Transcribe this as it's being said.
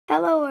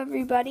Hello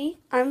everybody,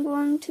 I'm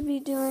going to be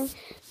doing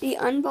the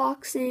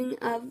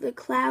unboxing of the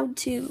Cloud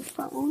 2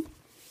 phone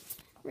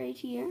right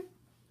here.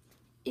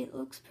 It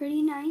looks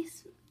pretty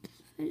nice.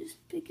 I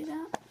just pick it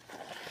up.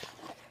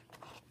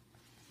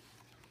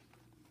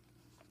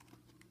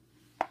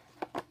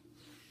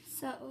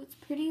 So it's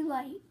pretty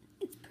light.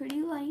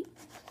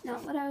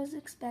 Not what I was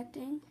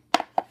expecting.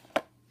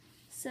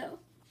 So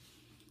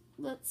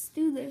let's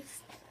do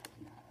this.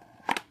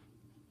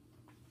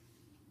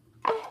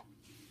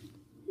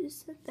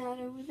 Just set that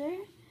over there.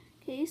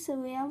 Okay, so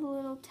we have a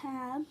little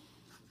tab.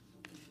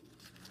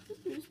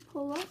 Just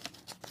pull up.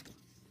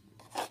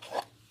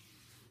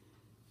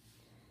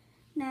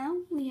 Now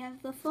we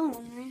have the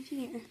phone right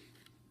here.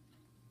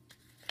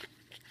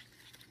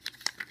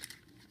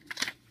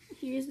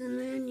 Here's the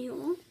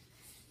manual.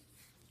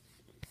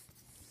 It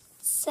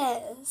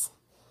says,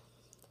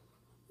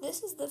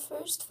 this is the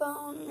first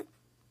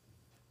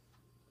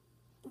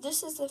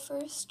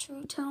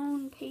True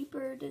Tone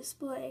paper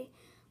display,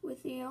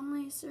 with the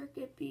only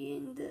circuit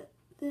being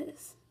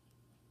this.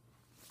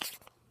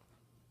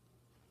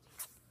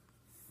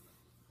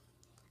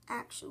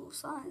 Actual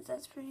size,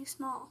 that's pretty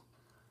small.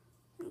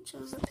 It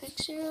shows a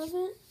picture of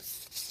it.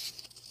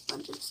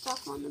 Bunch of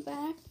stuff on the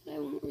back, but I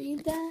won't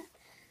read that.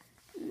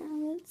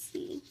 Now let's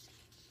see.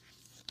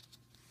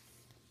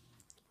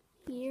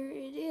 Here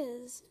it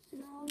is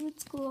in all of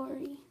its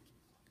glory.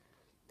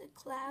 The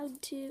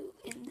Cloud 2,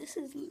 and this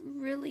is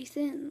really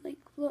thin. Like,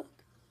 look.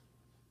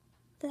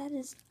 That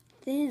is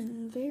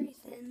thin, very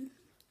thin.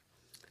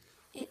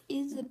 It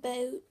is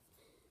about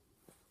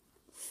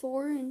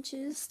 4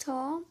 inches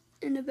tall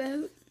and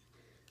about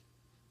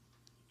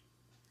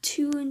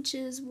 2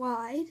 inches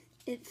wide.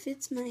 It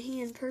fits my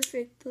hand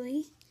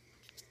perfectly.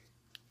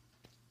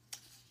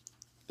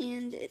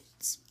 And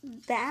its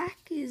back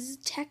is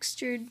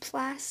textured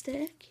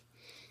plastic,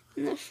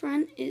 and the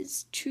front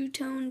is True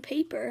Tone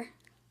paper.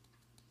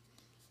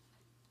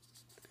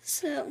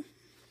 So,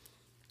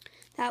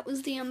 that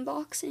was the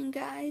unboxing,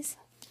 guys.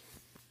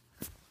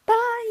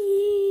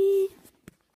 Bye!